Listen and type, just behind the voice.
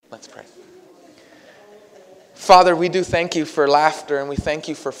Let's pray. Father, we do thank you for laughter, and we thank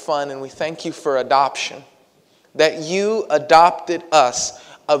you for fun, and we thank you for adoption. That you adopted us,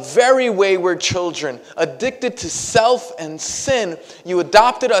 a very wayward children, addicted to self and sin. You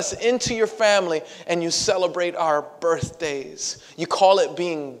adopted us into your family, and you celebrate our birthdays. You call it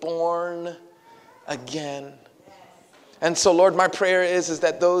being born again. And so, Lord, my prayer is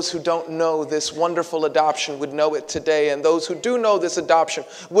that those who don't know this wonderful adoption would know it today. And those who do know this adoption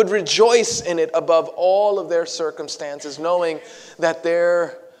would rejoice in it above all of their circumstances, knowing that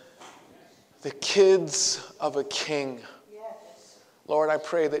they're the kids of a king. Lord, I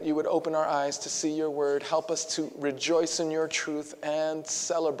pray that you would open our eyes to see your word. Help us to rejoice in your truth and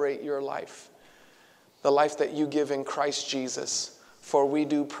celebrate your life, the life that you give in Christ Jesus. For we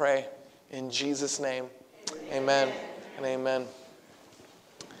do pray in Jesus' name. Amen. And amen.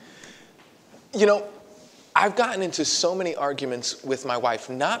 You know, I've gotten into so many arguments with my wife,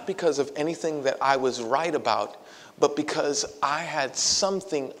 not because of anything that I was right about, but because I had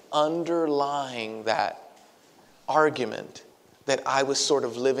something underlying that argument that I was sort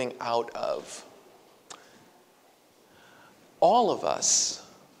of living out of. All of us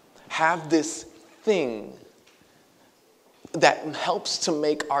have this thing that helps to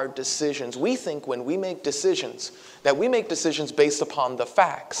make our decisions. We think when we make decisions, that we make decisions based upon the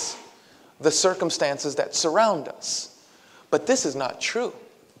facts, the circumstances that surround us. But this is not true.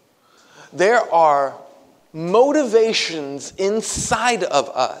 There are motivations inside of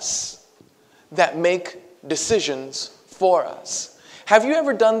us that make decisions for us. Have you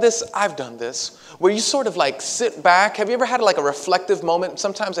ever done this? I've done this, where you sort of like sit back. Have you ever had like a reflective moment?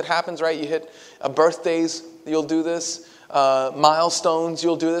 Sometimes it happens, right? You hit birthdays, you'll do this. Milestones,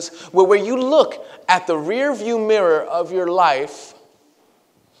 you'll do this, where you look at the rear view mirror of your life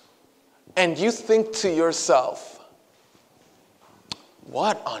and you think to yourself,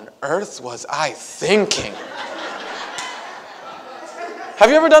 what on earth was I thinking? Have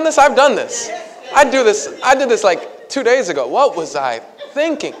you ever done this? I've done this. I did this like 2 days ago. What was I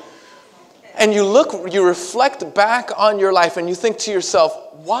thinking? And you reflect back on your life and you think to yourself,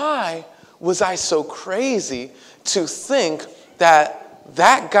 why was I so crazy to think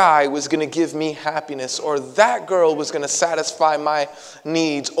that guy was going to give me happiness, or that girl was going to satisfy my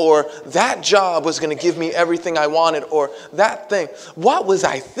needs, or that job was going to give me everything I wanted, or that thing? What was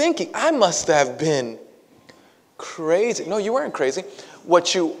I thinking? I must have been crazy. No, you weren't crazy.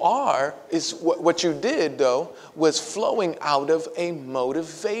 What you are is what you did, though, was flowing out of a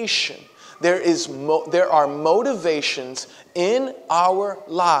motivation. There are motivations in our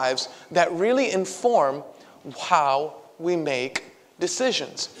lives that really inform how we make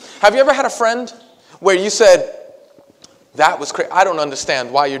decisions. Have you ever had a friend where you said, that was crazy, I don't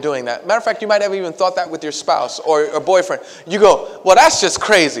understand why you're doing that? Matter of fact, you might have even thought that with your spouse or boyfriend. You go, well, that's just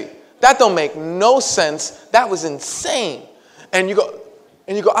crazy. That don't make no sense. That was insane. And you go,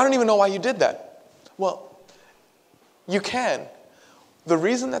 I don't even know why you did that. Well, you can. The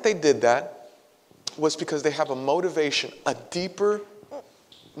reason that they did that was because they have a motivation, a deeper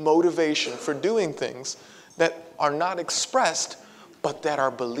motivation for doing things that are not expressed, but that are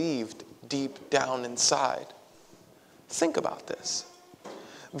believed deep down inside. Think about this.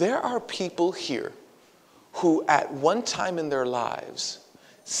 There are people here who at one time in their lives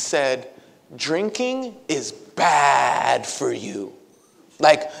said, drinking is bad for you.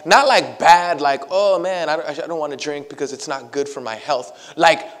 Like, not like bad, like, oh man, I don't want to drink because it's not good for my health.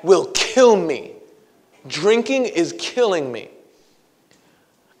 Like, will kill me. Drinking is killing me.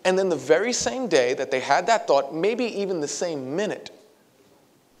 And then the very same day that they had that thought, maybe even the same minute,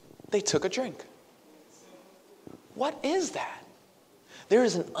 they took a drink. What is that? There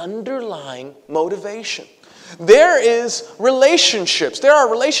is an underlying motivation. There is relationships. There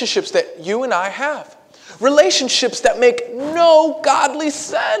are relationships that you and I have. Relationships that make no godly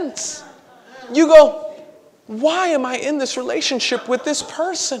sense. You go, why am I in this relationship with this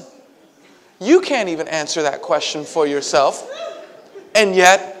person? You can't even answer that question for yourself. And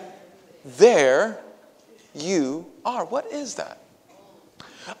yet, there you are. What is that?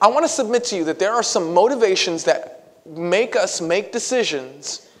 I want to submit to you that there are some motivations that make us make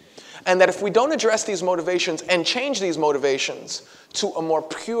decisions, and that if we don't address these motivations and change these motivations to a more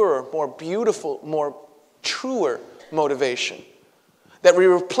pure, more beautiful, more truer motivation, that we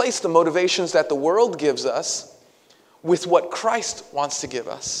replace the motivations that the world gives us with what Christ wants to give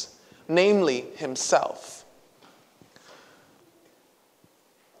us, namely himself.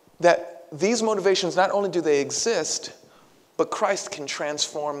 That these motivations, not only do they exist, but Christ can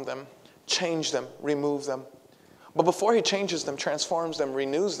transform them, change them, remove them. But before he changes them, transforms them,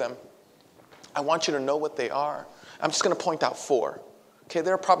 renews them, I want you to know what they are. I'm just going to point out 4. Okay,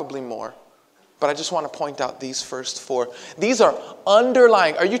 there are probably more, but I just want to point out these first 4. These are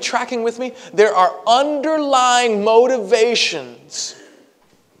underlying. Are you tracking with me? There are underlying motivations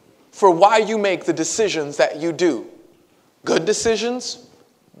for why you make the decisions that you do. Good decisions,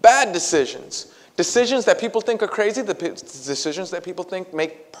 bad decisions. Decisions that people think are crazy, the decisions that people think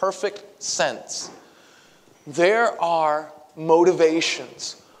make perfect sense. There are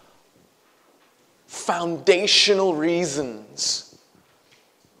motivations, foundational reasons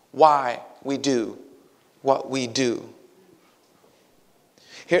why we do what we do.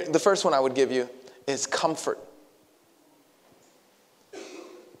 Here, the first one I would give you is comfort.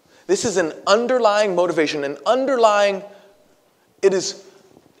 This is an underlying motivation, it is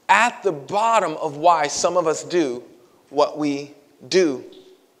at the bottom of why some of us do what we do.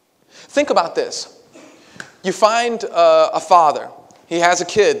 Think about this. You find a father. He has a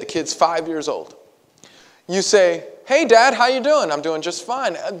kid. The kid's 5 years old. You say, hey, Dad, how you doing? I'm doing just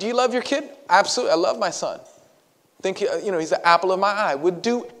fine. Do you love your kid? Absolutely. I love my son. Think, he's the apple of my eye. Would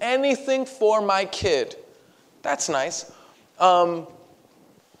do anything for my kid. That's nice.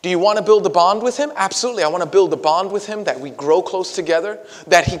 Do you want to build a bond with him? Absolutely. I want to build a bond with him, that we grow close together,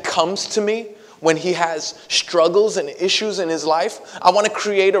 that he comes to me when he has struggles and issues in his life. I want to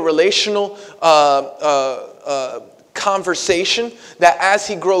create a relational conversation that as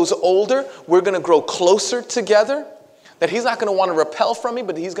he grows older, we're going to grow closer together, that he's not going to want to repel from me,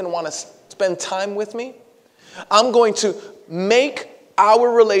 but he's going to want to spend time with me. I'm going to make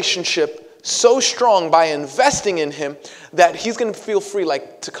our relationship so strong by investing in him that he's going to feel free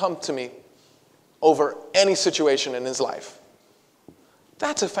to come to me over any situation in his life.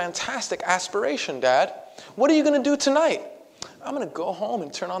 That's a fantastic aspiration, Dad. What are you going to do tonight? I'm going to go home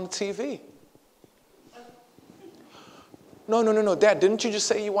and turn on the TV. No, Dad, didn't you just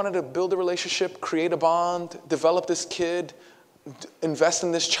say you wanted to build a relationship, create a bond, develop this kid, invest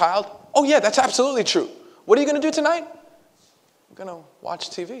in this child? Oh yeah, that's absolutely true. What are you going to do tonight? I'm going to watch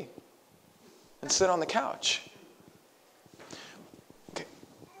TV and sit on the couch. Okay.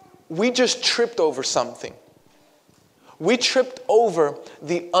 We just tripped over something. We tripped over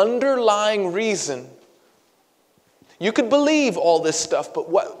the underlying reason. You could believe all this stuff, but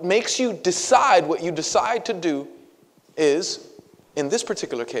what makes you decide what you decide to do is, in this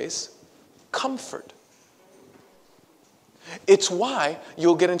particular case, comfort. It's why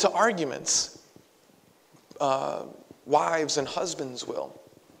you'll get into arguments. Wives and husbands will.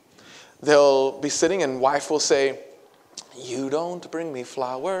 They'll be sitting and wife will say, you don't bring me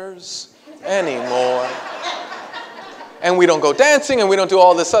flowers anymore. And we don't go dancing and we don't do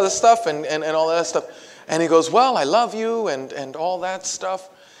all this other stuff and all that stuff. And he goes, well, I love you and all that stuff.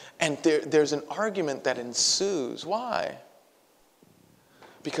 And there's an argument that ensues. Why?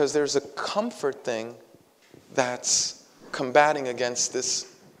 Because there's a comfort thing that's combating against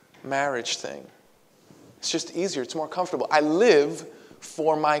this marriage thing. It's just easier. It's more comfortable. I live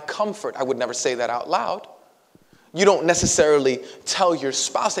for my comfort. I would never say that out loud. You don't necessarily tell your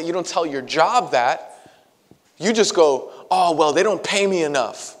spouse that. You don't tell your job that. You just go, oh, well, they don't pay me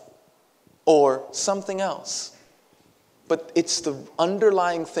enough. Or something else. But it's the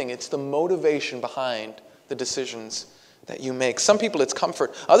underlying thing. It's the motivation behind the decisions that you make. Some people it's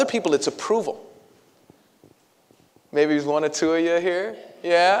comfort. Other people it's approval. Maybe there's 1 or 2 of you here.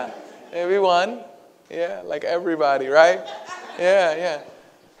 Yeah? Maybe 1. Yeah, like everybody, right? Yeah.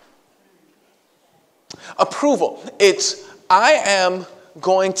 Approval. It's, I am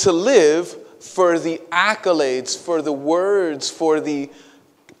going to live for the accolades, for the words, for the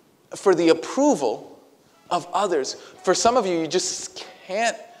approval of others. For some of you, you just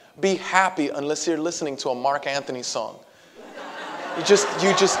can't be happy unless you're listening to a Mark Anthony song. You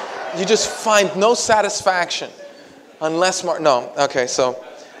just find no satisfaction unless no. Okay, so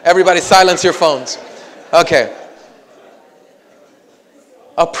everybody silence your phones. Okay.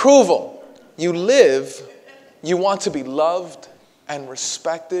 Approval. You live, you want to be loved and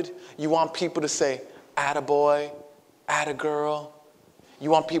respected. You want people to say, attaboy, attagirl. You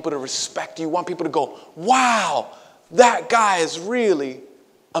want people to respect you. You want people to go, wow, that guy is really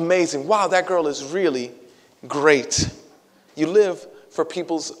amazing. Wow, that girl is really great. You live for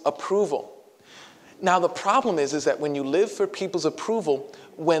people's approval. Now, the problem is that when you live for people's approval,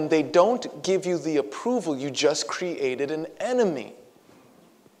 when they don't give you the approval, you just created an enemy.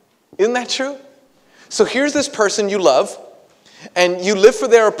 Isn't that true? So here's this person you love, and you live for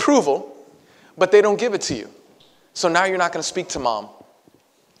their approval, but they don't give it to you. So now you're not going to speak to mom,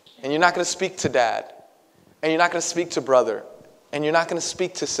 and you're not going to speak to dad, and you're not going to speak to brother, and you're not going to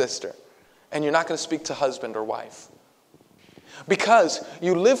speak to sister, and you're not going to speak to husband or wife. Because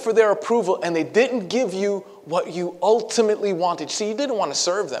you live for their approval and they didn't give you what you ultimately wanted. See, you didn't want to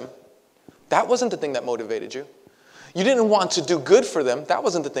serve them. That wasn't the thing that motivated you. You didn't want to do good for them. That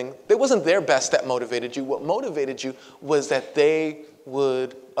wasn't the thing. It wasn't their best that motivated you. What motivated you was that they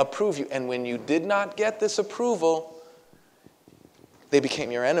would approve you. And when you did not get this approval, they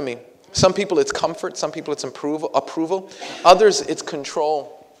became your enemy. Some people it's comfort. Some people it's approval. Others it's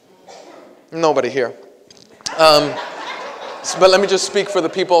control. Nobody here. But let me just speak for the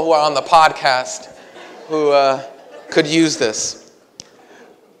people who are on the podcast who could use this.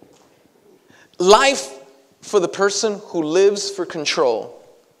 Life for the person who lives for control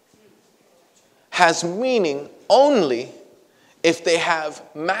has meaning only if they have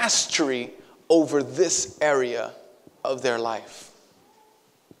mastery over this area of their life.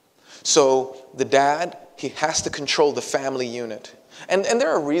 So the dad, he has to control the family unit. And there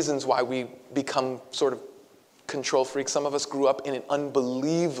are reasons why we become sort of control freaks. Some of us grew up in an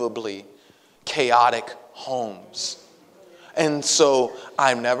unbelievably chaotic homes. And so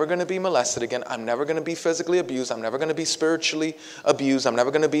I'm never going to be molested again. I'm never going to be physically abused. I'm never going to be spiritually abused. I'm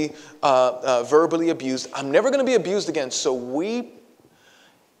never going to be verbally abused. I'm never going to be abused again. So we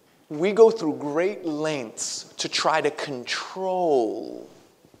go through great lengths to try to control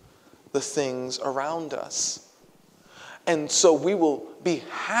the things around us. And so we will be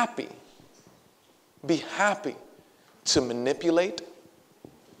happy to manipulate,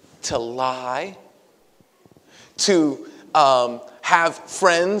 to lie, to have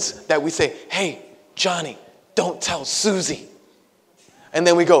friends that we say, hey, Johnny, don't tell Susie. And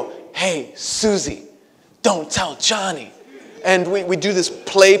then we go, hey, Susie, don't tell Johnny. And we do this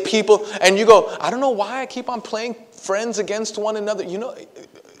play people. And you go, I don't know why I keep on playing friends against one another. You know,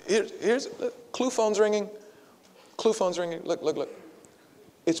 here's clue phone's ringing. Clue phone's ringing. Look.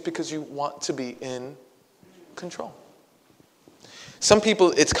 It's because you want to be in control. Some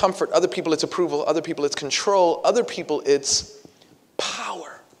people, it's comfort. Other people, it's approval. Other people, it's control. Other people, it's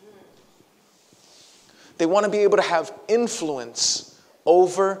power. They want to be able to have influence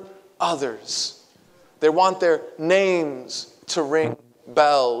over others. They want their names to ring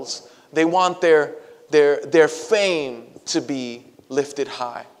bells. They want their fame to be lifted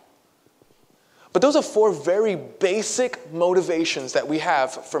high. But those are 4 very basic motivations that we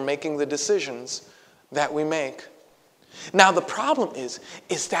have for making the decisions that we make. Now, the problem is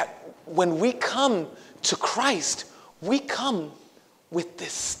that when we come to Christ, we come with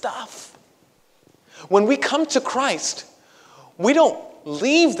this stuff. When we come to Christ, we don't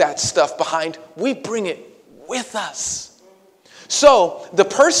leave that stuff behind. We bring it with us. So the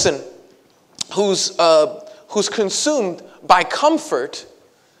person who's consumed by comfort,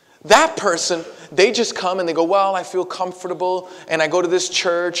 that person, they just come and they go, well, I feel comfortable and I go to this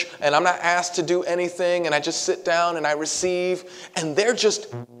church and I'm not asked to do anything and I just sit down and I receive, and they're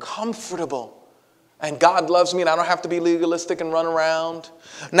just comfortable. And God loves me and I don't have to be legalistic and run around.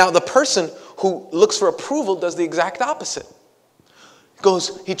 Now the person who looks for approval does the exact opposite.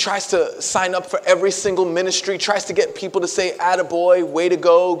 He tries to sign up for every single ministry, tries to get people to say, attaboy, way to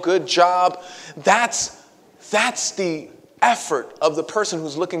go, good job. That's the effort of the person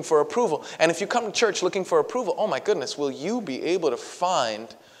who's looking for approval. And if you come to church looking for approval, oh my goodness, will you be able to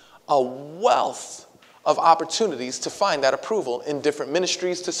find a wealth of opportunities to find that approval in different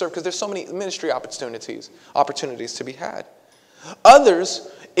ministries to serve, because there's so many ministry opportunities to be had.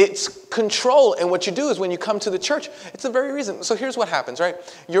 Others, it's control. And what you do is when you come to the church, it's the very reason. So here's what happens, right?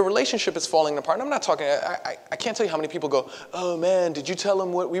 Your relationship is falling apart. And I'm not talking, I can't tell you how many people go, oh man, did you tell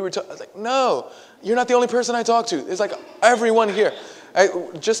them what we were talking? I was like, no, you're not the only person I talk to. It's like everyone here.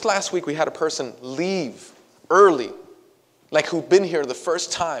 Just last week we had a person leave early, like who'd been here the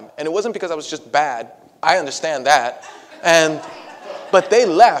first time. And it wasn't because I was just bad. I understand that. But they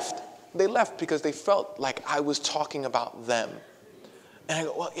left. They left because they felt like I was talking about them. And I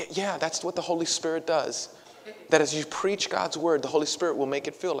go, well, yeah, that's what the Holy Spirit does. That as you preach God's word, the Holy Spirit will make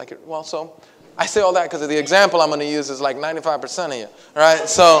it feel like it. Well, so I say all that because the example I'm going to use is like 95% of you, right?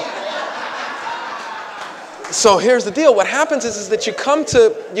 So here's the deal. What happens is that you come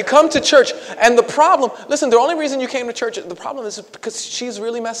to church, and the problem, listen, the only reason you came to church, the problem is because she's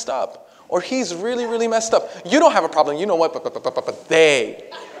really messed up, or he's really, really messed up. You don't have a problem. You know what? But they,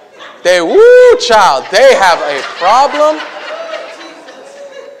 woo, child, they have a problem.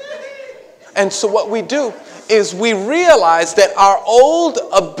 And so what we do is we realize that our old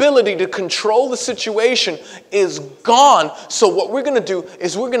ability to control the situation is gone. So what we're going to do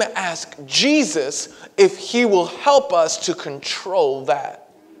is we're going to ask Jesus if he will help us to control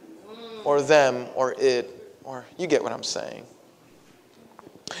that, or them, or it, or you get what I'm saying.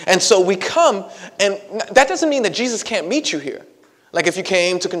 And so we come, and that doesn't mean that Jesus can't meet you here. Like if you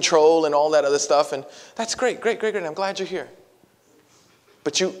came to control and all that other stuff, and that's great, great, great, great. I'm glad you're here.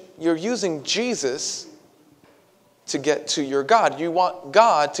 But you're using Jesus to get to your God. You want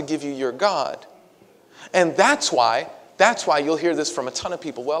God to give you your God. And that's why you'll hear this from a ton of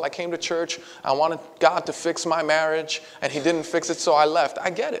people. Well, I came to church. I wanted God to fix my marriage, and he didn't fix it, so I left.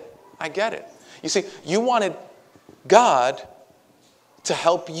 I get it. You see, you wanted God to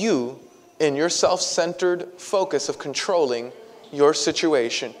help you in your self-centered focus of controlling your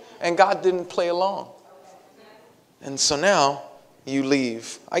situation. And God didn't play along. And so now you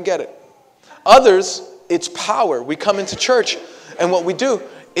leave. I get it. Others, it's power. We come into church, and what we do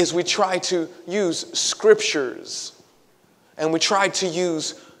is we try to use scriptures, and we try to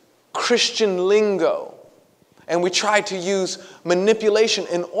use Christian lingo, and we try to use manipulation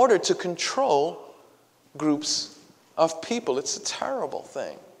in order to control groups of people. It's a terrible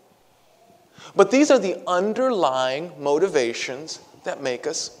thing. But these are the underlying motivations that make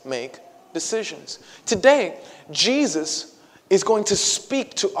us make decisions. Today, Jesus is going to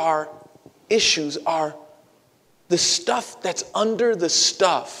speak to our issues, the stuff that's under the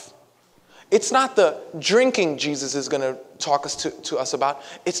stuff. It's not the drinking Jesus is going to talk to us about.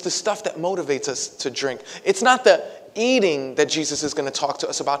 It's the stuff that motivates us to drink. It's not the eating that Jesus is going to talk to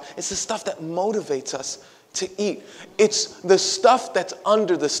us about. It's the stuff that motivates us to eat. It's the stuff that's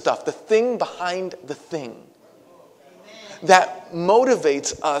under the stuff, the thing behind the thing, that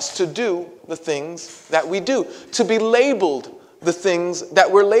motivates us to do the things that we do, to be labeled the things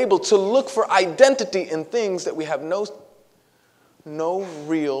that we're labeled, to look for identity in things that we have no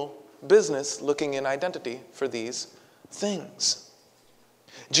real business looking in identity for these things.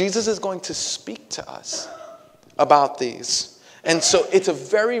 Jesus is going to speak to us about these. And so it's a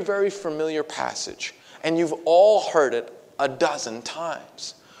very, very familiar passage. And you've all heard it a dozen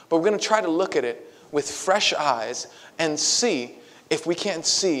times. But we're going to try to look at it with fresh eyes and see if we can't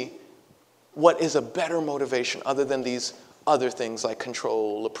see what is a better motivation other than these other things like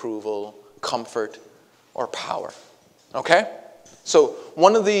control, approval, comfort, or power. Okay? So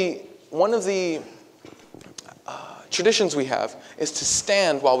one of the traditions we have is to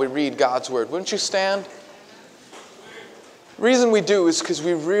stand while we read God's word. Wouldn't you stand? The reason we do is because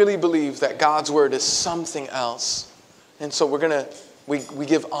we really believe that God's word is something else. And so we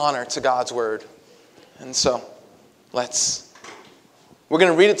give honor to God's word. And so we're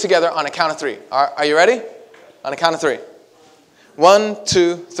going to read it together on a count of three. Are you ready? On a count of three. 1,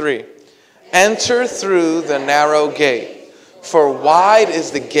 2, 3. Enter through the narrow gate, for wide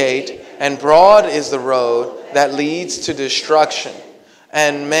is the gate and broad is the road that leads to destruction,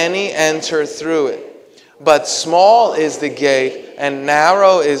 and many enter through it. But small is the gate and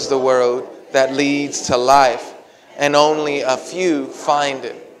narrow is the road that leads to life, and only a few find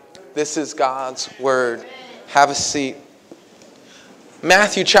it. This is God's word. Have a seat.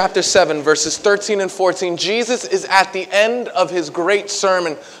 Matthew chapter 7, verses 13 and 14. Jesus is at the end of his great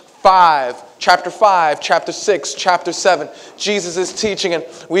sermon. Chapter 5, chapter 6, chapter 7. Jesus is teaching, and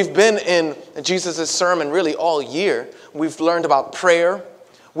we've been in Jesus' sermon really all year. We've learned about prayer.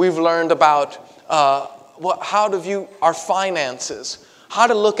 We've learned about how to view our finances, how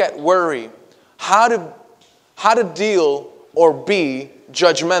to look at worry, how to deal or be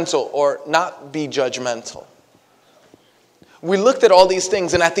judgmental or not be judgmental. We looked at all these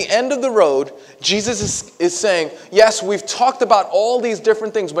things, and at the end of the road, Jesus is saying, yes, we've talked about all these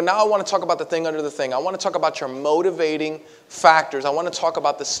different things, but now I want to talk about the thing under the thing. I want to talk about your motivating factors. I want to talk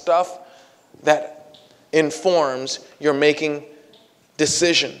about the stuff that informs your making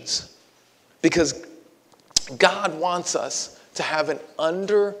decisions. Because God wants us to have an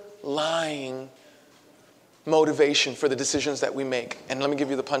underlying motivation for the decisions that we make. And let me give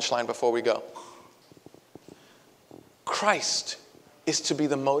you the punchline before we go. Christ is to be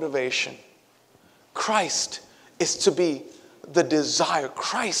the motivation. Christ is to be the desire.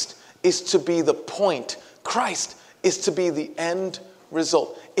 Christ is to be the point. Christ is to be the end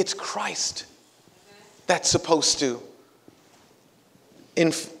result. It's Christ that's supposed to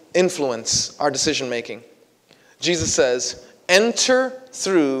influence our decision making. Jesus says, enter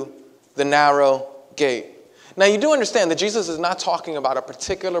through the narrow gate. Now you do understand that Jesus is not talking about a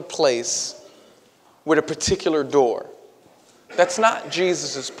particular place with a particular door. That's not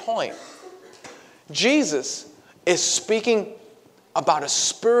Jesus' point. Jesus is speaking about a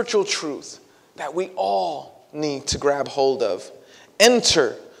spiritual truth that we all need to grab hold of.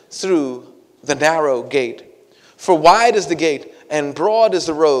 Enter through the narrow gate. For wide is the gate and broad is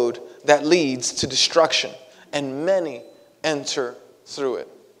the road that leads to destruction, and many enter through it.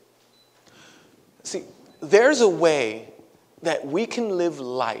 See, there's a way that we can live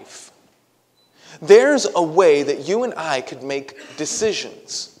life There's a way that you and I could make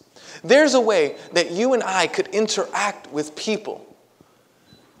decisions. There's a way that you and I could interact with people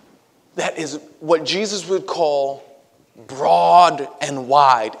that is what Jesus would call broad and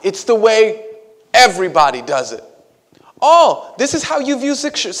wide. It's the way everybody does it. Oh, this is how you view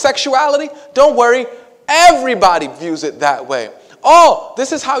sexuality? Don't worry, everybody views it that way. Oh,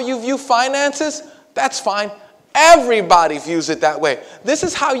 this is how you view finances? That's fine. Everybody views it that way. This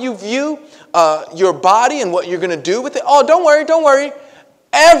is how you view your body and what you're going to do with it? Oh, don't worry.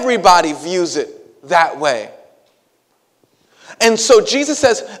 Everybody views it that way. And so Jesus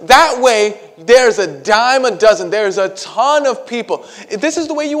says, that way, there's a dime a dozen. There's a ton of people. If this is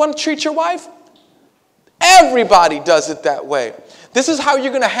the way you want to treat your wife? Everybody does it that way. This is how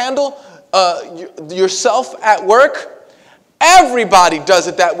you're going to handle yourself at work? Everybody does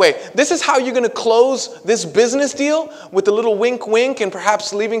it that way. This is how you're going to close this business deal with a little wink wink and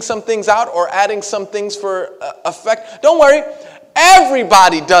perhaps leaving some things out or adding some things for effect. Don't worry.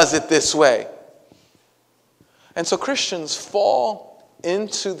 Everybody does it this way. And so Christians fall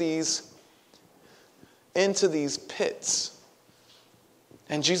into these pits.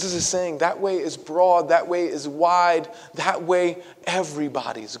 And Jesus is saying that way is broad, that way is wide, that way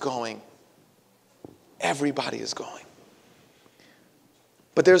everybody's going. Everybody is going.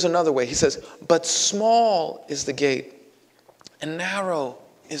 But there's another way. He says, but small is the gate and narrow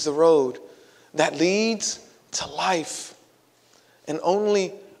is the road that leads to life, and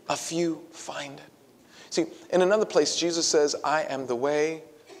only a few find it. See, in another place, Jesus says, I am the way,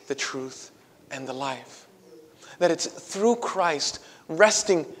 the truth, and the life. That it's through Christ,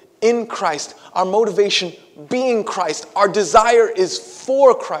 resting in Christ, our motivation being Christ, our desire is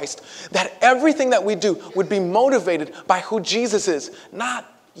for Christ, that everything that we do would be motivated by who Jesus is, not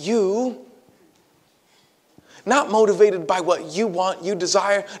you. Not motivated by what you want, you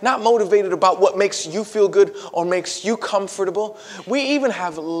desire. Not motivated about what makes you feel good or makes you comfortable. We even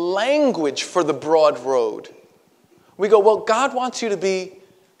have language for the broad road. We go, well, God wants you to be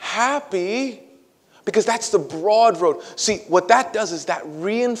happy because that's the broad road. See, what that does is that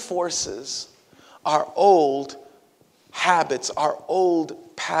reinforces our old habits, our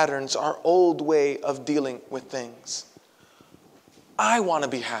old patterns, our old way of dealing with things. I want to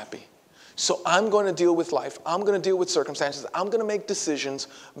be happy. So I'm going to deal with life. I'm going to deal with circumstances. I'm going to make decisions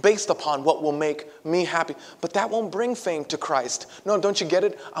based upon what will make me happy. But that won't bring fame to Christ. No, don't you get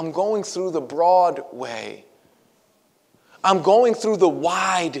it? I'm going through the broad way. I'm going through the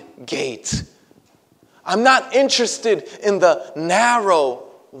wide gate. I'm not interested in the narrow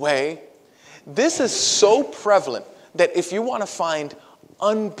way. This is so prevalent that if you want to find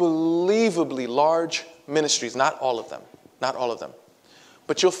unbelievably large ministries, not all of them,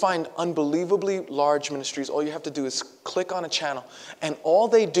 but you'll find unbelievably large ministries. All you have to do is click on a channel, and all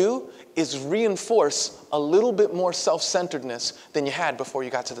they do is reinforce a little bit more self-centeredness than you had before you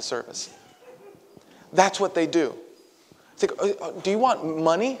got to the service. That's what they do. It's like, do you want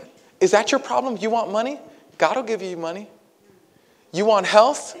money? Is that your problem? You want money? God will give you money. You want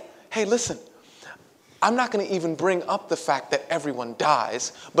health? Hey, listen, I'm not going to even bring up the fact that everyone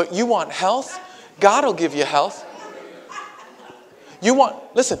dies, but you want health? God will give you health. You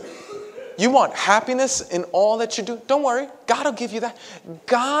want happiness in all that you do? Don't worry. God will give you that.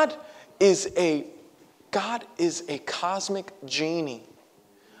 God is a cosmic genie.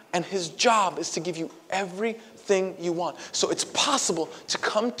 And his job is to give you everything you want. So it's possible to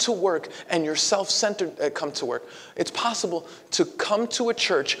come to work and you're self-centered, come to work. It's possible to come to a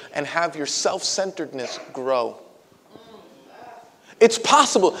church and have your self-centeredness grow. It's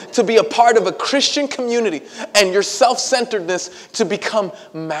possible to be a part of a Christian community and your self-centeredness to become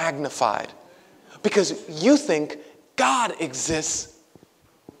magnified because you think God exists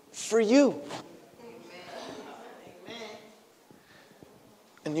for you. Amen.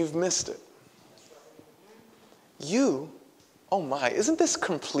 And you've missed it. Oh my, isn't this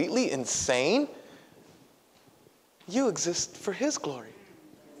completely insane? You exist for his glory.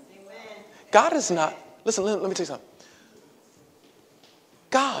 Amen. God is not, listen, let me tell you something.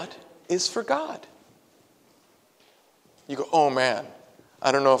 God is for God. You go, oh man,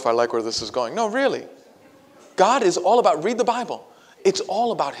 I don't know if I like where this is going. No, really. God is all about, read the Bible. It's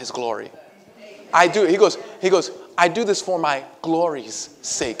all about his glory. I do. He goes, I do this for my glory's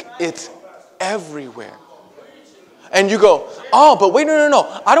sake. It's everywhere. And you go, oh, but wait,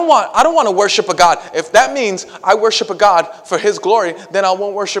 no. I don't want to worship a God. If that means I worship a God for his glory, then I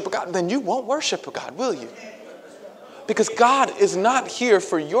won't worship a God. Then you won't worship a God, will you? Because God is not here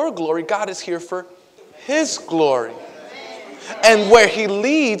for your glory. God is here for his glory. And where he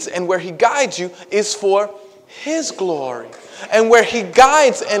leads and where he guides you is for His glory. And where he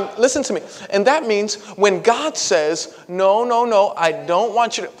guides, and listen to me, and that means when God says, no, no, no, I don't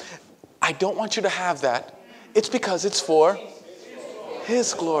want you to have that, it's because it's for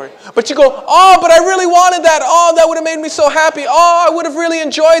His glory. But you go, oh, but I really wanted that. Oh, that would have made me so happy. Oh, I would have really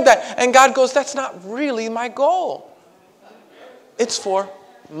enjoyed that. And God goes, that's not really my goal. It's for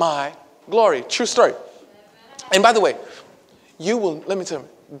my glory. True story. And by the way, let me tell you,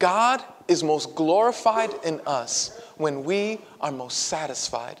 God is most glorified in us when we are most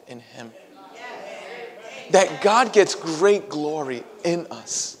satisfied in Him. That God gets great glory in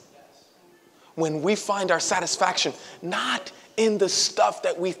us when we find our satisfaction, not in the stuff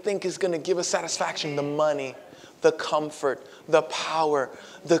that we think is going to give us satisfaction, the money, the comfort, the power,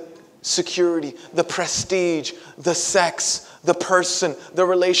 the security, the prestige, the sex, the person, the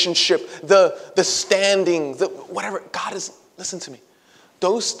relationship, the standing, whatever. God is, listen to me,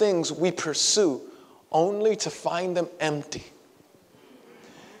 those things we pursue only to find them empty.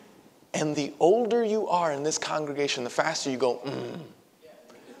 And the older you are in this congregation, the faster you go,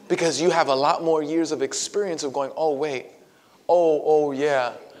 because you have a lot more years of experience of going, oh, wait, oh,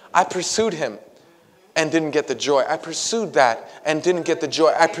 yeah, I pursued Him and didn't get the joy. I pursued that and didn't get the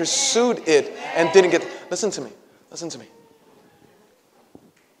joy. I pursued it and didn't get, listen to me.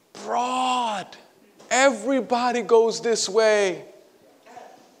 Broad. Everybody goes this way.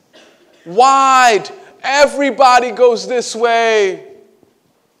 Wide. Everybody goes this way.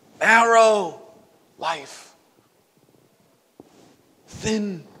 Narrow. Life.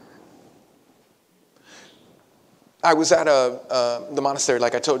 Thin. I was at the monastery,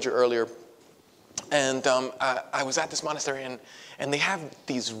 like I told you earlier, and I was at this monastery, and they have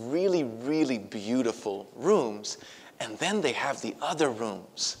these really, really beautiful rooms, and then they have the other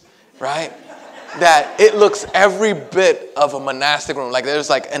rooms, right? That it looks every bit of a monastic room. Like there's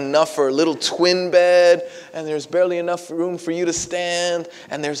like enough for a little twin bed, and there's barely enough room for you to stand,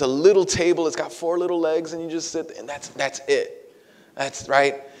 and there's a little table. It's got 4 little legs, and you just sit, and that's it. That's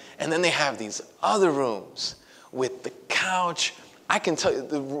right. And then they have these other rooms with the couch. I can tell you,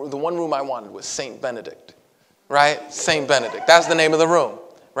 the one room I wanted was St. Benedict, right? St. Benedict. That's the name of the room,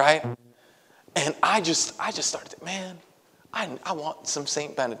 right? And I just started, man, I want some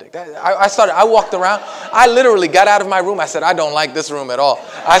St. Benedict. I walked around. I literally got out of my room. I said, I don't like this room at all.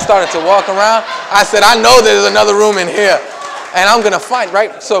 I started to walk around. I said, I know there's another room in here, and I'm going to find,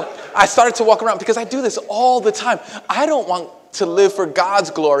 right? So I started to walk around because I do this all the time. I don't want to live for God's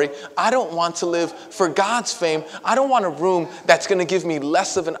glory. I don't want to live for God's fame. I don't want a room that's going to give me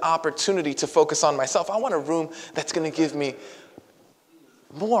less of an opportunity to focus on myself. I want a room that's going to give me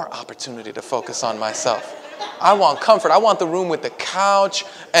more opportunity to focus on myself. I want comfort. I want the room with the couch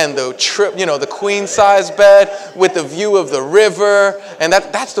and the queen size bed with the view of the river. And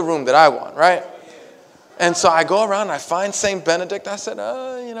that's the room that I want, right? And so I go around and I find St. Benedict. I said,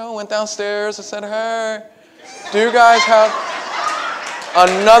 went downstairs. I said, hey, do you guys have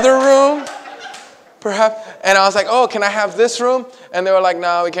another room? Perhaps. And I was like, oh, can I have this room? And they were like,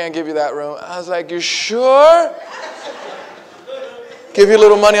 no, we can't give you that room. I was like, you sure? Give you a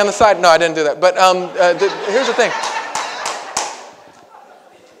little money on the side? No, I didn't do that. But here's the thing.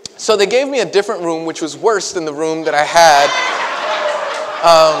 So they gave me a different room, which was worse than the room that I had.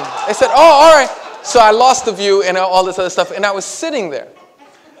 They said, oh, all right. So I lost the view and all this other stuff. And I was sitting there.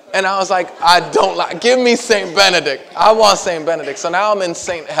 And I was like, give me St. Benedict. I want St. Benedict. So now I'm in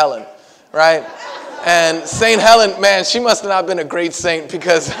St. Helen, right? And St. Helen, man, she must have not been a great saint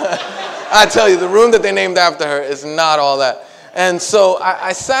because I tell you, the room that they named after her is not all that. And so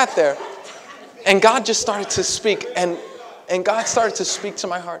I sat there, and God just started to speak, and God started to speak to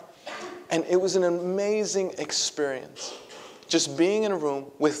my heart. And it was an amazing experience. Just being in a room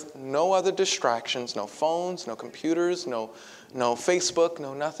with no other distractions, no phones, no computers, no Facebook,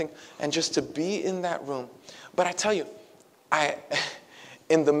 no nothing, and just to be in that room. But I tell you,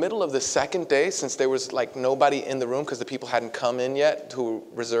 in the middle of the second day, since there was like nobody in the room because the people hadn't come in yet who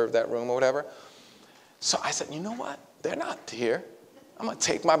reserved that room or whatever, so I said, you know what? They're not here. I'm going to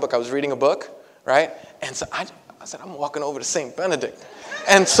take my book. I was reading a book, right? And so I said, I'm walking over to St. Benedict.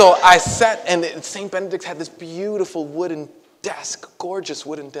 And so I sat, and St. Benedict had this beautiful wooden desk, gorgeous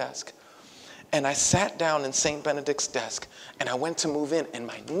wooden desk. And I sat down in St. Benedict's desk, and I went to move in, and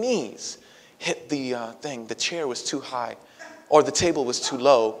my knees hit the thing. The chair was too high, or the table was too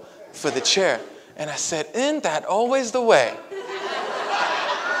low for the chair. And I said, isn't that always the way?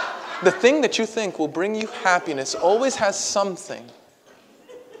 The thing that you think will bring you happiness always has something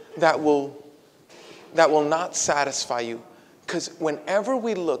that will not satisfy you. Because whenever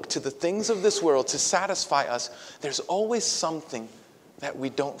we look to the things of this world to satisfy us, there's always something that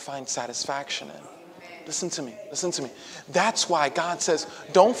we don't find satisfaction in. Listen to me. Listen to me. That's why God says,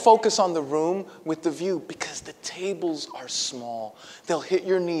 don't focus on the room with the view, because the tables are small. They'll hit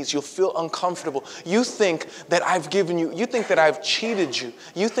your knees. You'll feel uncomfortable. You think that you think that I've cheated you.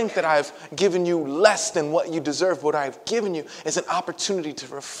 You think that I've given you less than what you deserve. What I've given you is an opportunity to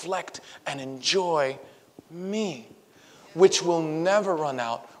reflect and enjoy me, which will never run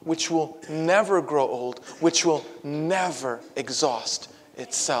out, which will never grow old, which will never exhaust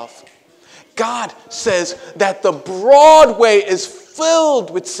itself. God says that the Broadway is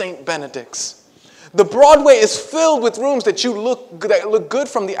filled with St. Benedicts. The Broadway is filled with rooms that look good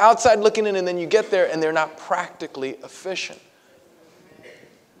from the outside looking in, and then you get there and they're not practically efficient.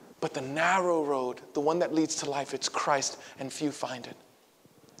 But the narrow road, the one that leads to life, it's Christ, and few find it.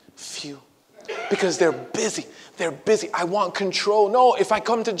 Few. Because they're busy. They're busy. I want control. No, if I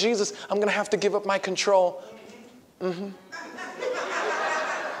come to Jesus, I'm going to have to give up my control.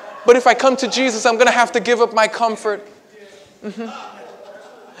 But if I come to Jesus, I'm going to have to give up my comfort.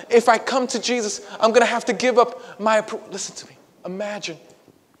 If I come to Jesus, I'm going to have to give up my approval. Listen to me.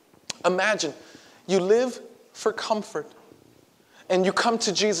 Imagine you live for comfort and you come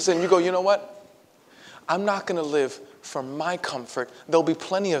to Jesus and you go, you know what? I'm not going to live for my comfort. There'll be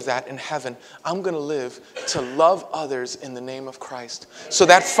plenty of that in heaven. I'm going to live to love others in the name of Christ. So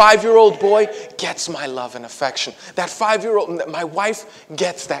that 5-year-old boy gets my love and affection. That 5-year-old, my wife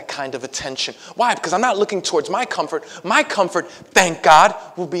gets that kind of attention. Why? Because I'm not looking towards my comfort. My comfort, thank God,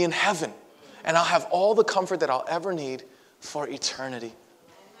 will be in heaven. And I'll have all the comfort that I'll ever need for eternity.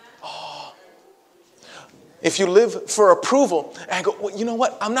 If you live for approval, and I go, well, you know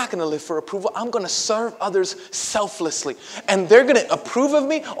what? I'm not going to live for approval. I'm going to serve others selflessly. And they're going to approve of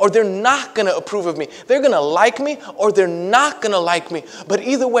me or they're not going to approve of me. They're going to like me or they're not going to like me. But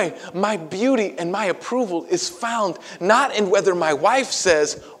either way, my beauty and my approval is found not in whether my wife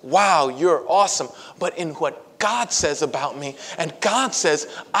says, wow, you're awesome, but in what God says about me. And God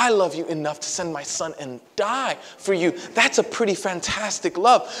says, I love you enough to send my son and die for you. That's a pretty fantastic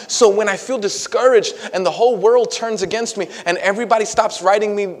love. So when I feel discouraged and the whole world turns against me and everybody stops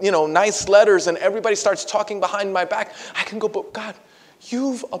writing me, nice letters and everybody starts talking behind my back, I can go, but God,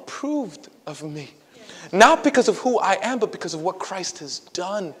 you've approved of me. Not because of who I am, but because of what Christ has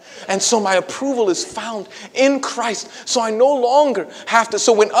done. And so my approval is found in Christ. So I no longer have to.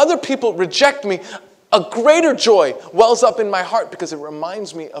 So when other people reject me, a greater joy wells up in my heart because it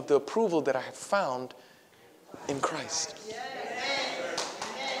reminds me of the approval that I have found in Christ.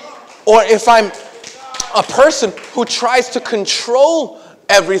 Or if I'm a person who tries to control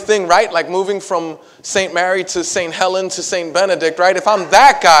everything, right? Like moving from St. Mary to St. Helen to St. Benedict, right? If I'm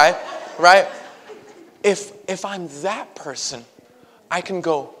that guy, right? If I'm that person, I can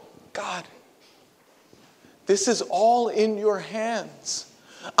go, God, this is all in your hands.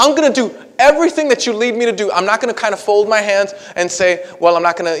 I'm going to do everything that you lead me to do. I'm not going to kind of fold my hands and say, well, I'm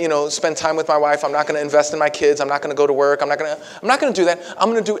not going to, spend time with my wife. I'm not going to invest in my kids. I'm not going to go to work. I'm not going to do that.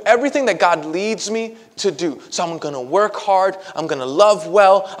 I'm going to do everything that God leads me to do. So I'm going to work hard. I'm going to love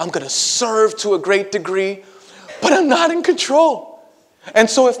well. I'm going to serve to a great degree. But I'm not in control. And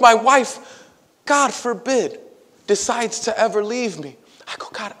so if my wife, God forbid, decides to ever leave me, I go,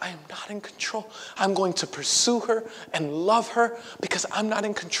 God, I am not in control. I'm going to pursue her and love her because I'm not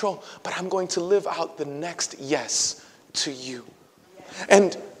in control, but I'm going to live out the next yes to you.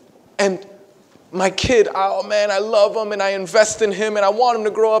 And my kid, oh man, I love him and I invest in him and I want him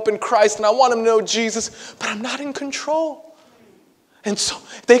to grow up in Christ and I want him to know Jesus, but I'm not in control. And so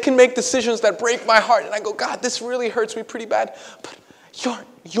they can make decisions that break my heart and I go, God, this really hurts me pretty bad, but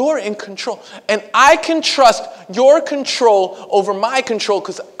you're in control. And I can trust your control over my control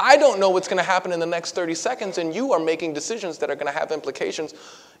because I don't know what's going to happen in the next 30 seconds and you are making decisions that are going to have implications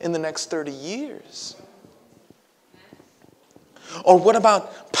in the next 30 years. Or what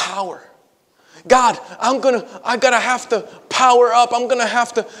about power? God, I gotta have to power up. I'm gonna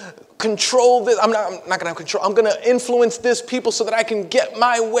have to control this. I'm not gonna have control. I'm gonna influence this people so that I can get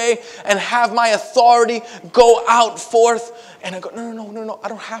my way and have my authority go out forth. And I go, no. I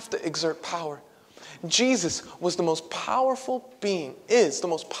don't have to exert power. Jesus was the most powerful being, is the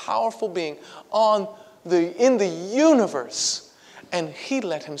most powerful being in the universe. And he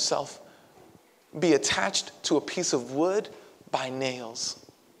let himself be attached to a piece of wood by nails.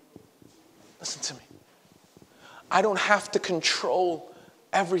 Listen to me. I don't have to control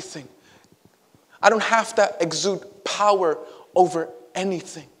everything. I don't have to exude power over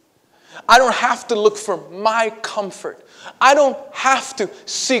anything. I don't have to look for my comfort. I don't have to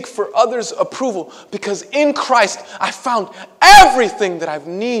seek for others' approval because in Christ I found everything that I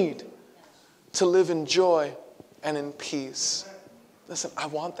need to live in joy and in peace. Listen, I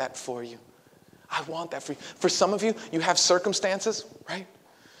want that for you. I I want that for you. For some of you, you have circumstances, right?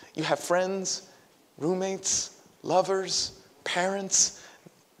 You have friends, roommates, lovers, parents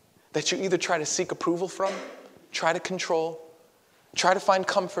that you either try to seek approval from, try to control, try to find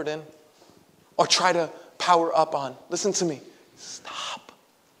comfort in, or try to power up on. Listen to me. Stop.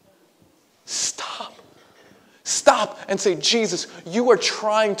 Stop. Stop and say, Jesus, you are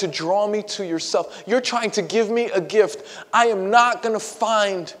trying to draw me to yourself. You're trying to give me a gift. I am not going to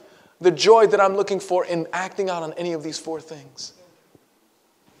find the joy that I'm looking for in acting out on any of these 4 things.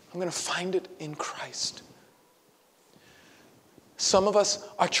 I'm going to find it in Christ. Some of us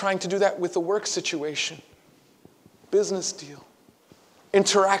are trying to do that with a work situation, business deal,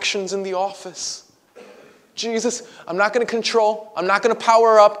 interactions in the office. Jesus, I'm not going to control. I'm not going to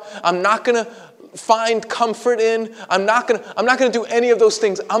power up. I'm not going to find comfort in. I'm not going to do any of those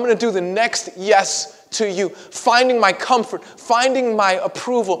things. I'm going to do the next yes to you. Finding my comfort, finding my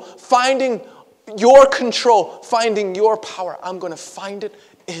approval, finding your control, finding your power. I'm going to find it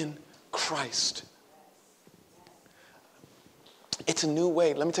in Christ. It's a new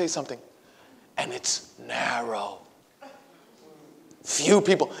way. Let me tell you something. And it's narrow. Few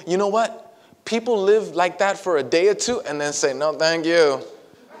people. You know what? People live like that for a day or two and then say, no, thank you.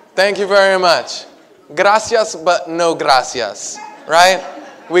 Thank you very much. Gracias, but no gracias. Right?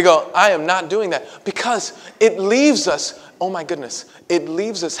 We go, I am not doing that. Because it leaves us, oh my goodness, it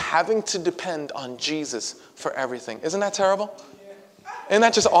leaves us having to depend on Jesus for everything. Isn't that terrible? Isn't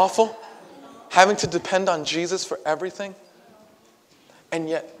that just awful? Having to depend on Jesus for everything. And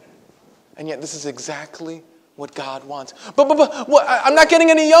yet this is exactly what God wants. But what, I'm not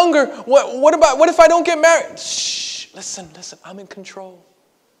getting any younger. What if I don't get married? Shh, listen, I'm in control.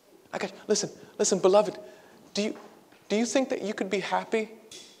 Listen, beloved, do you think that you could be happy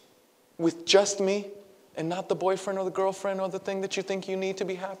with just me and not the boyfriend or the girlfriend or the thing that you think you need to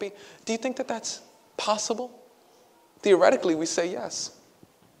be happy? Do you think that that's possible? Theoretically, we say yes.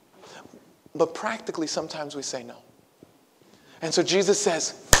 But practically, sometimes we say no. And so Jesus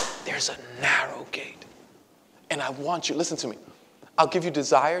says, there's a narrow gate. And I want you, listen to me. I'll give you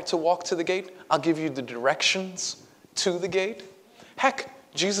desire to walk to the gate. I'll give you the directions to the gate. Heck,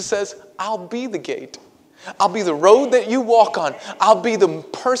 Jesus says, I'll be the gate. I'll be the road that you walk on. I'll be the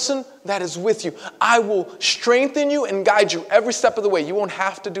person that is with you. I will strengthen you and guide you every step of the way. You won't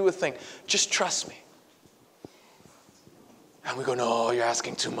have to do a thing. Just trust me. And we go, no, you're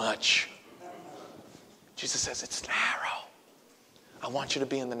asking too much. Jesus says, it's narrow. I want you to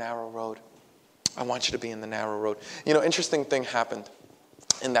be in the narrow road. I want you to be in the narrow road. You know, interesting thing happened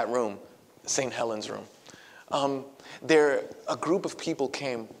in that room, St. Helens room. A group of people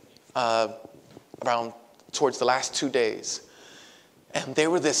came around towards the last 2 days. And they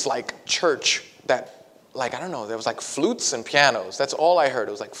were this like church that, like, I don't know, there was like flutes and pianos. That's all I heard.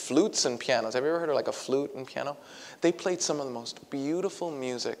 It was like flutes and pianos. Have you ever heard of like a flute and piano? They played some of the most beautiful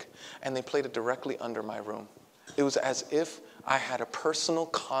music, and they played it directly under my room. It was as if I had a personal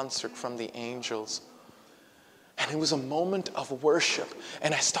concert from the angels. And it was a moment of worship.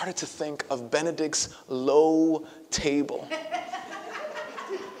 And I started to think of Benedict's low table.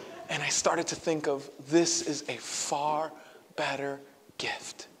 And I started to think of, this is a far better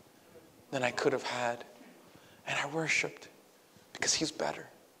gift than I could have had. And I worshiped because he's better.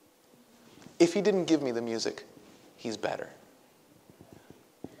 If he didn't give me the music, he's better.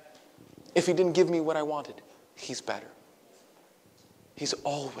 If he didn't give me what I wanted, he's better. He's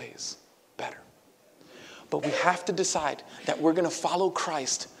always better. But we have to decide that we're going to follow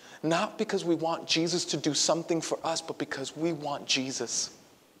Christ, not because we want Jesus to do something for us, but because we want Jesus.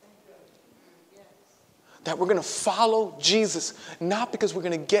 That we're going to follow Jesus, not because we're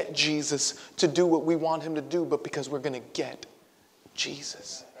going to get Jesus to do what we want him to do, but because we're going to get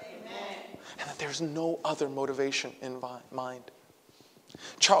Jesus. Amen. And that there's no other motivation in mind.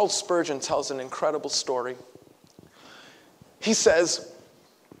 Charles Spurgeon tells an incredible story. He says,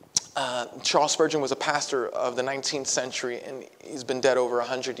 Charles Spurgeon was a pastor of the 19th century, and he's been dead over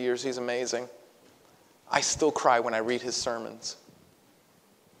 100 years. He's amazing. I still cry when I read his sermons.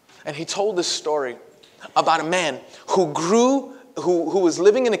 And he told this story about a man who was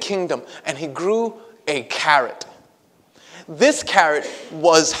living in a kingdom, and he grew a carrot. This carrot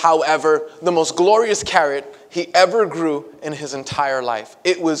was, however, the most glorious carrot he ever grew in his entire life.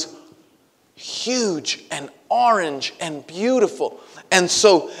 It was huge and orange and beautiful. And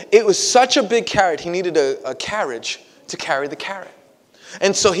so it was such a big carrot, he needed a carriage to carry the carrot.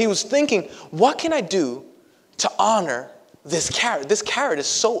 And so he was thinking, what can I do to honor this carrot. This carrot is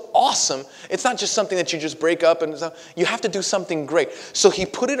so awesome. It's not just something that you just break up and you have to do something great. So he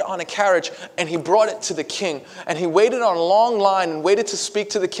put it on a carriage and he brought it to the king. And he waited on a long line and waited to speak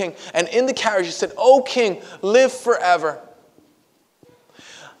to the king. And in the carriage he said, "O king, live forever."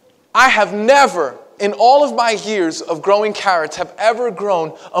 I have never, in all of my years of growing carrots, have ever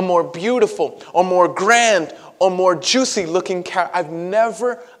grown a more beautiful or more grand or more juicy looking carrot. I've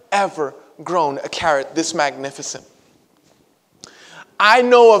never, ever grown a carrot this magnificent. I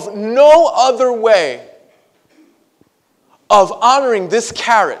know of no other way of honoring this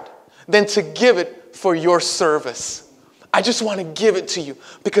carrot than to give it for your service. I just want to give it to you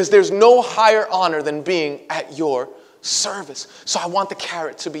because there's no higher honor than being at your service. So I want the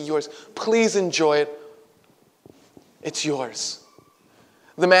carrot to be yours. Please enjoy it. It's yours.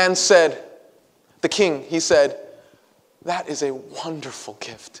 The man said, the king, he said, "That is a wonderful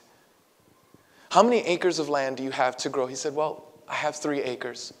gift. How many acres of land do you have to grow?" He said, "Well, I have 3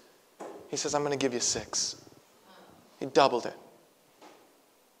 acres. He says, "I'm going to give you 6. He doubled it.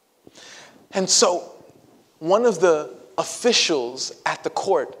 And so one of the officials at the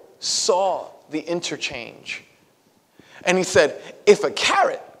court saw the interchange. And he said, "If a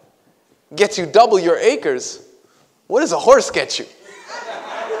carrot gets you double your acres, what does a horse get you?"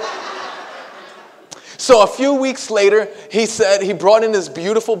 So a few weeks later, he said, he brought in this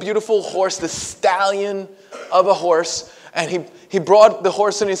beautiful, beautiful horse, this stallion of a horse. And he brought the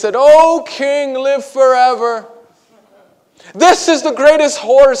horse and he said, "Oh, king, live forever. This is the greatest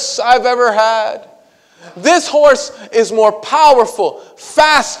horse I've ever had. This horse is more powerful,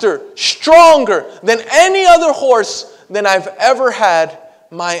 faster, stronger than any other horse than I've ever had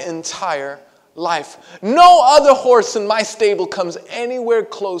my entire life. No other horse in my stable comes anywhere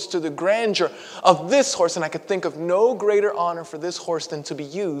close to the grandeur of this horse, and I could think of no greater honor for this horse than to be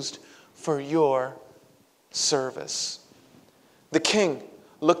used for your service." The king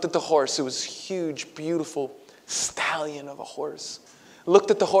looked at the horse. It was a huge, beautiful stallion of a horse. Looked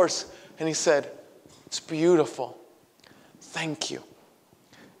at the horse and he said, "It's beautiful. Thank you."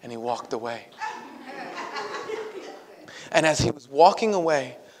 And he walked away. And as he was walking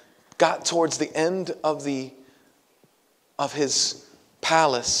away, got towards the end of his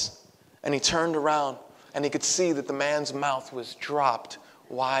palace, and he turned around and he could see that the man's mouth was dropped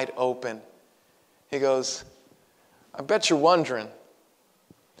wide open. He goes, "I bet you're wondering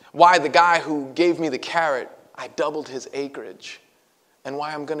why the guy who gave me the carrot, I doubled his acreage, and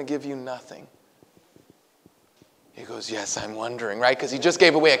why I'm going to give you nothing." He goes, "Yes, I'm wondering," right? Because he just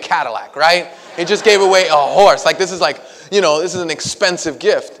gave away a Cadillac, right? He just gave away a horse. Like, this is like, this is an expensive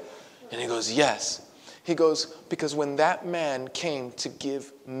gift. And he goes, "Yes." He goes, "Because when that man came to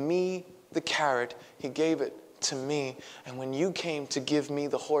give me the carrot, he gave it to me. And when you came to give me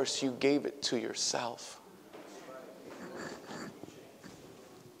the horse, you gave it to yourself."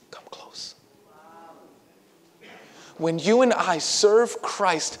 Come close. When you and I serve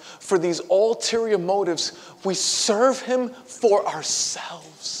Christ for these ulterior motives, we serve him for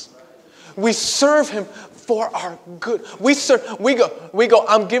ourselves. We serve him for our good. We go,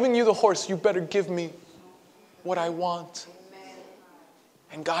 "I'm giving you the horse. You better give me what I want."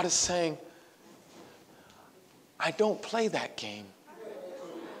 And God is saying, "I don't play that game.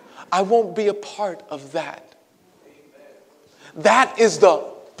 I won't be a part of that. That is the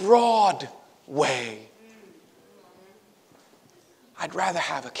broad way. I'd rather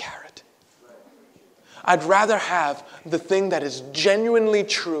have a carrot. I'd rather have the thing that is genuinely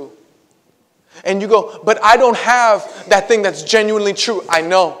true." And you go, "But I don't have that thing that's genuinely true." I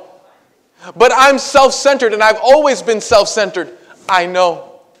know. "But I'm self-centered and I've always been self-centered." I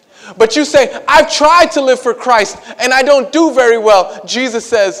know. But you say, "I've tried to live for Christ and I don't do very well." Jesus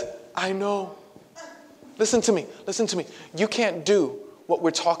says, "I know." Listen to me. Listen to me. You can't do what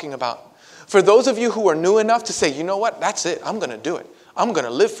we're talking about. For those of you who are new enough to say, "You know what? That's it. I'm going to do it. I'm going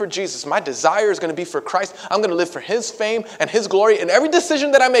to live for Jesus. My desire is going to be for Christ. I'm going to live for his fame and his glory. And every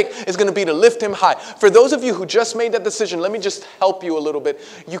decision that I make is going to be to lift him high." For those of you who just made that decision, let me just help you a little bit.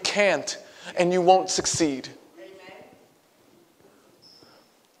 You can't, and you won't succeed. Amen.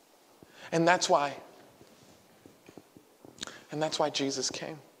 And that's why Jesus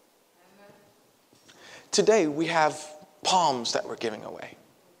came. Amen. Today we have palms that we're giving away.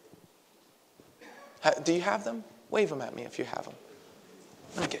 Do you have them? Wave them at me if you have them.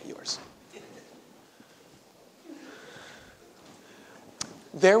 Let me get yours.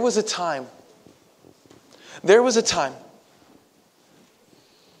 There was a time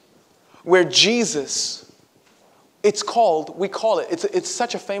where Jesus, it's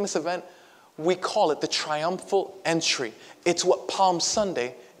such a famous event, we call it the triumphal entry. It's what Palm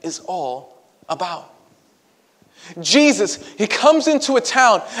Sunday is all about. Jesus, he comes into a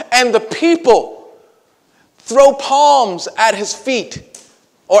town and the people throw palms at his feet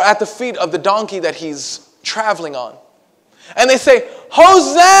or at the feet of the donkey that he's traveling on. And they say,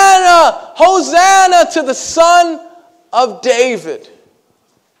 Hosanna, Hosanna to the Son of David.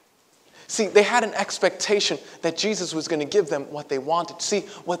 See, they had an expectation that Jesus was going to give them what they wanted. See,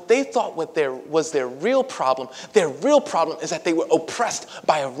 what they thought was their real problem is that they were oppressed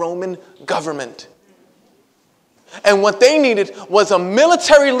by a Roman government. And what they needed was a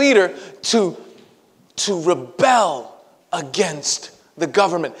military leader to rebel against the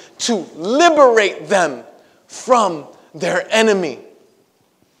government, to liberate them from their enemy.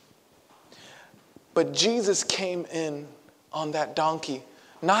 But Jesus came in on that donkey,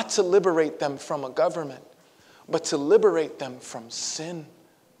 not to liberate them from a government, but to liberate them from sin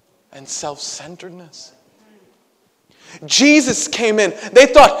and self-centeredness. Jesus came in. They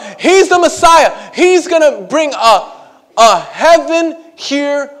thought, he's the Messiah. He's going to bring a heaven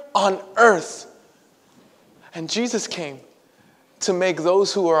here on earth. And Jesus came to make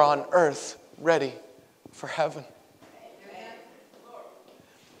those who are on earth ready for heaven.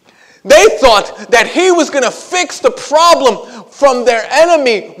 They thought that he was going to fix the problem from their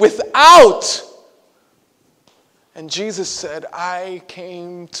enemy without. And Jesus said, I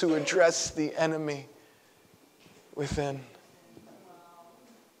came to address the enemy within.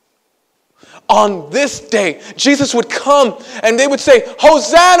 On this day, Jesus would come and they would say,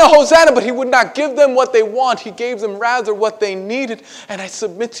 Hosanna, Hosanna, but he would not give them what they want. He gave them rather what they needed. And I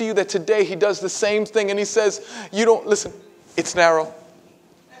submit to you that today he does the same thing. And he says, listen, it's narrow.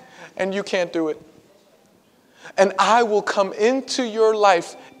 And you can't do it. And I will come into your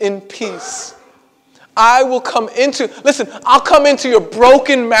life in peace. I'll come into your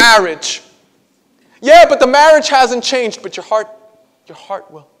broken marriage. Yeah, but the marriage hasn't changed, but your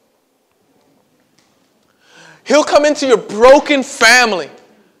heart will. He'll come into your broken family.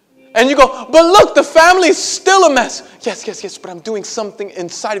 And you go, but look, the family is still a mess. Yes, but I'm doing something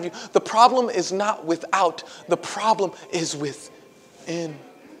inside of you. The problem is not without. The problem is within.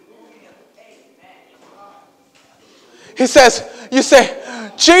 He says, you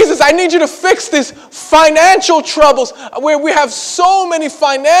say, Jesus, I need you to fix these financial troubles where we have so many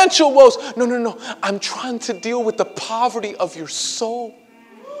financial woes. No. I'm trying to deal with the poverty of your soul.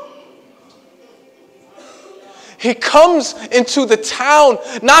 He comes into the town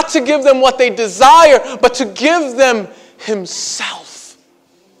not to give them what they desire, but to give them himself.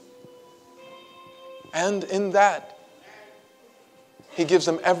 And in that, he gives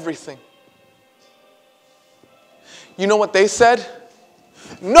them everything. You know what they said?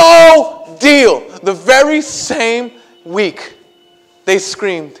 No deal. The very same week, they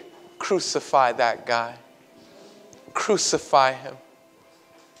screamed, crucify that guy. Crucify him.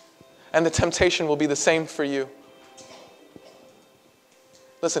 And the temptation will be the same for you.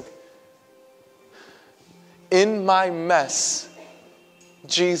 Listen, in my mess,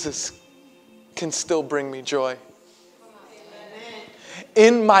 Jesus can still bring me joy.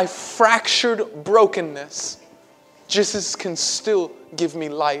 In my fractured brokenness, Jesus can still give me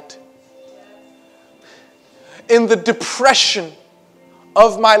light. In the depression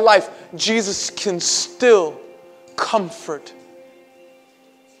of my life, Jesus can still comfort.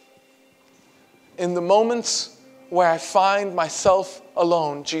 In the moments where I find myself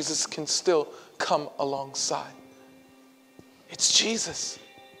alone, Jesus can still come alongside. It's Jesus.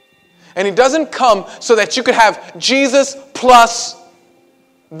 And he doesn't come so that you could have Jesus plus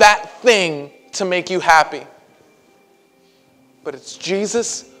that thing to make you happy. But it's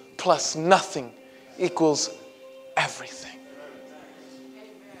Jesus plus nothing equals everything.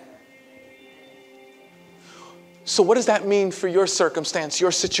 So what does that mean for your circumstance,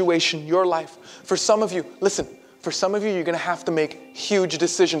 your situation, your life? For some of you, listen, for some of you, you're going to have to make huge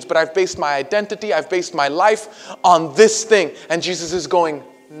decisions. But I've based my identity, I've based my life on this thing. And Jesus is going,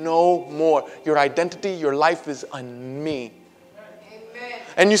 no more. Your identity, your life is on me. Amen.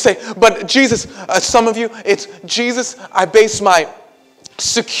 And you say, but Jesus, some of you, it's Jesus, I base my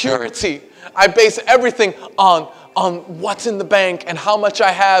security. I base everything on what's in the bank and how much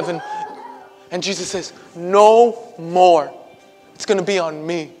I have. And Jesus says, no more. It's going to be on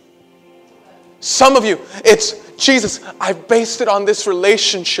me. Some of you, it's Jesus, I've based it on this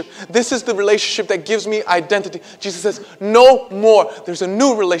relationship. This is the relationship that gives me identity. Jesus says, no more. There's a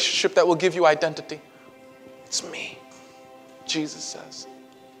new relationship that will give you identity. It's me, Jesus says.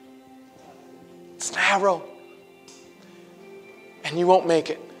 It's narrow. And you won't make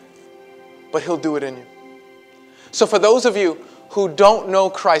it. But he'll do it in you. So for those of you who don't know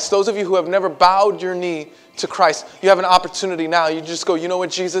Christ, those of you who have never bowed your knee to Christ, you have an opportunity now. You just go, you know what,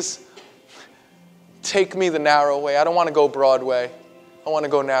 Jesus? take me the narrow way. I don't want to go broad way. I want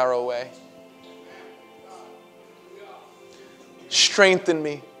to go narrow way. Strengthen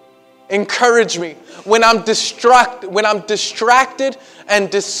me. Encourage me. When I'm distracted and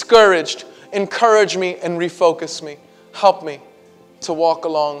discouraged, encourage me and refocus me. Help me to walk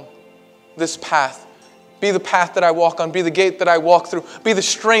along this path. Be the path that I walk on. Be the gate that I walk through. Be the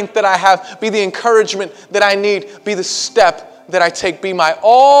strength that I have. Be the encouragement that I need. Be the step that I take. Be my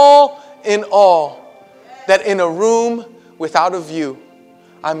all in all. That in a room without a view,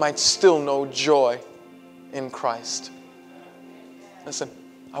 I might still know joy in Christ. Listen,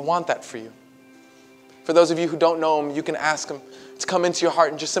 I want that for you. For those of you who don't know Him, you can ask Him to come into your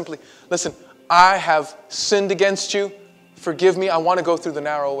heart and just simply, listen, I have sinned against you. Forgive me. I want to go through the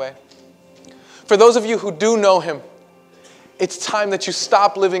narrow way. For those of you who do know Him, it's time that you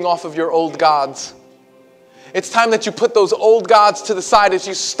stop living off of your old gods. It's time that you put those old gods to the side as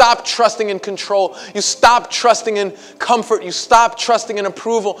you stop trusting in control. You stop trusting in comfort. You stop trusting in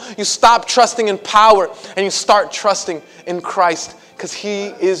approval. You stop trusting in power. And you start trusting in Christ because He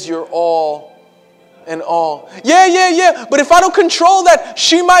is your all and all. Yeah. But if I don't control that,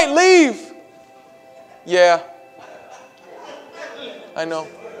 she might leave. Yeah. I know.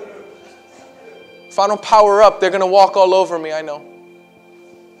 If I don't power up, they're going to walk all over me. I know.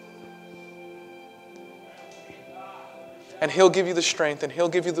 And He'll give you the strength and He'll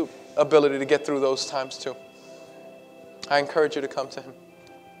give you the ability to get through those times too. I encourage you to come to Him.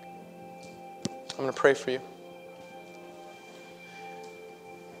 I'm going to pray for you.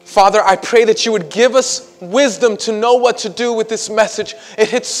 Father, I pray that you would give us wisdom to know what to do with this message. It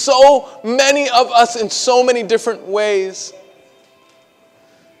hits so many of us in so many different ways.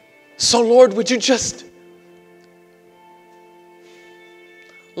 So Lord, would you just...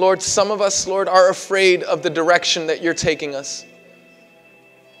 Lord, some of us, Lord, are afraid of the direction that you're taking us.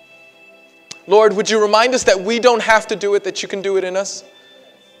 Lord, would you remind us that we don't have to do it, that you can do it in us?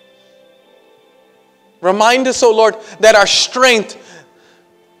 Remind us, oh Lord, that our strength,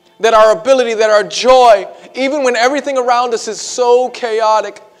 that our ability, that our joy, even when everything around us is so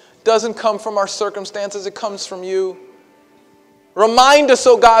chaotic, doesn't come from our circumstances, it comes from you. Remind us,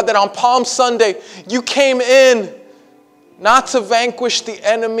 oh God, that on Palm Sunday, you came in not to vanquish the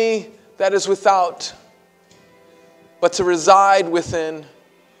enemy that is without, but to reside within.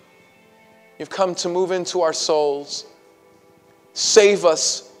 You've come to move into our souls. Save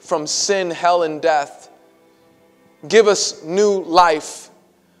us from sin, hell, and death. Give us new life.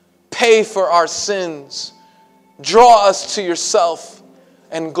 Pay for our sins. Draw us to yourself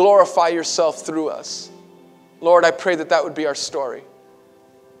and glorify yourself through us. Lord, I pray that that would be our story.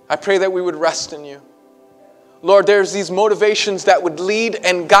 I pray that we would rest in you. Lord, there's these motivations that would lead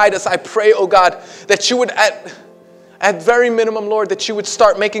and guide us. I pray, oh God, that you would, at very minimum, Lord, that you would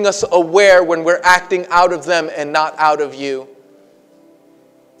start making us aware when we're acting out of them and not out of you.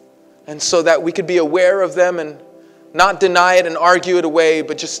 And so that we could be aware of them and not deny it and argue it away,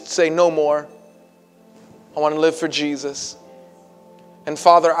 but just say no more. I want to live for Jesus. And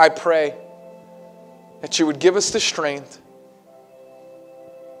Father, I pray that you would give us the strength,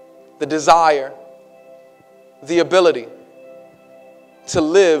 the desire, the ability to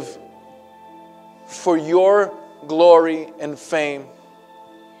live for your glory and fame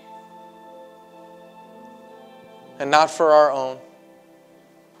and not for our own.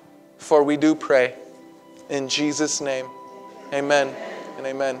 For we do pray in Jesus' name. Amen and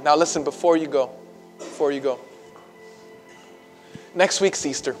amen. Now listen, before you go, next week's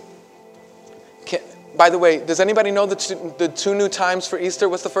Easter. By the way, does anybody know the two new times for Easter?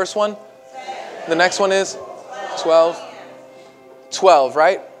 What's the first one? The next one is 12. 12,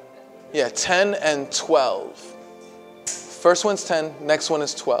 right? Yeah, 10 and 12. First one's 10, next one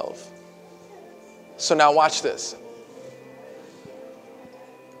is 12. So now watch this.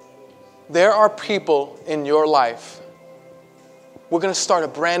 There are people in your life. We're going to start a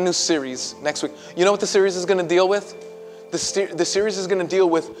brand new series next week. You know what the series is going to deal with? The series is going to deal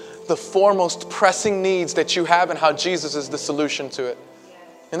with the four most pressing needs that you have and how Jesus is the solution to it.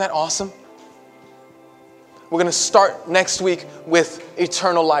 Isn't that awesome? We're going to start next week with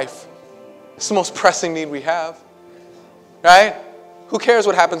eternal life. It's the most pressing need we have. Right? Who cares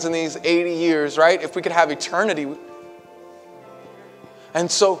what happens in these 80 years, right? If we could have eternity. And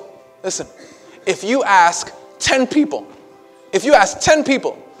so, listen, if you ask 10 people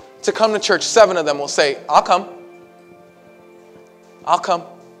to come to church, 7 of them will say, I'll come. I'll come.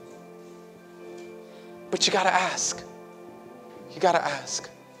 But you got to ask. You got to ask.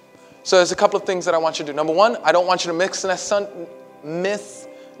 So there's a couple of things that I want you to do. Number one, I don't want you to miss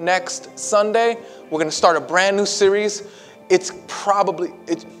next Sunday. We're going to start a brand new series. it's probably,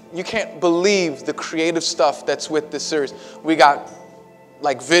 you can't believe the creative stuff that's with this series. We got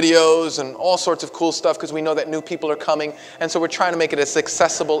like videos and all sorts of cool stuff because we know that new people are coming. And so we're trying to make it as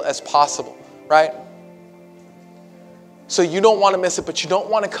accessible as possible, right? So you don't want to miss it, but you don't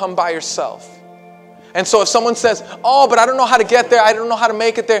want to come by yourself. And so if someone says, oh, but I don't know how to get there, I don't know how to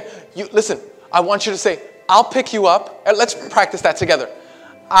make it there, listen, I want you to say, I'll pick you up. Let's practice that together.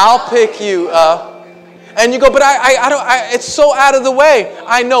 I'll pick you up. And you go, but I don't, it's so out of the way.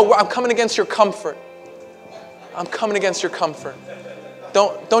 I know, I'm coming against your comfort. I'm coming against your comfort.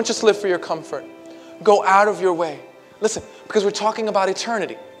 Don't just live for your comfort. Go out of your way. Listen, because we're talking about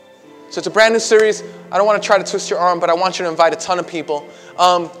eternity. So it's a brand new series. I don't want to try to twist your arm, but I want you to invite a ton of people.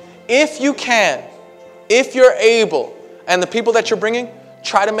 If you can, if you're able, and the people that you're bringing,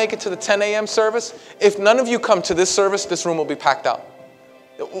 try to make it to the 10 a.m. service. If none of you come to this service, this room will be packed out.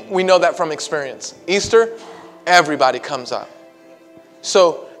 We know that from experience. Easter, everybody comes out.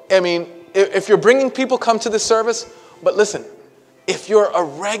 So, I mean, if you're bringing people, come to this service. But listen, if you're a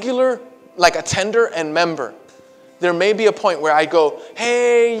regular, like attender and member, there may be a point where I go,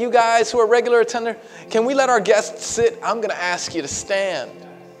 hey, you guys who are regular attender, can we let our guests sit? I'm going to ask you to stand.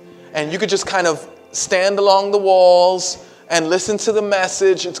 And you could just kind of stand along the walls and listen to the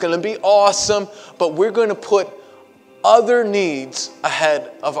message. It's going to be awesome. But we're going to put other needs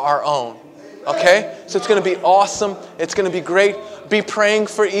ahead of our own. Okay? So it's going to be awesome. It's going to be great. Be praying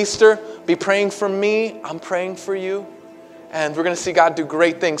for Easter. Be praying for me. I'm praying for you. And we're going to see God do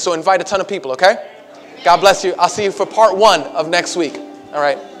great things. So invite a ton of people, okay? God bless you. I'll see you for part 1 of next week. All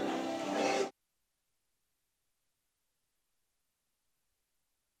right.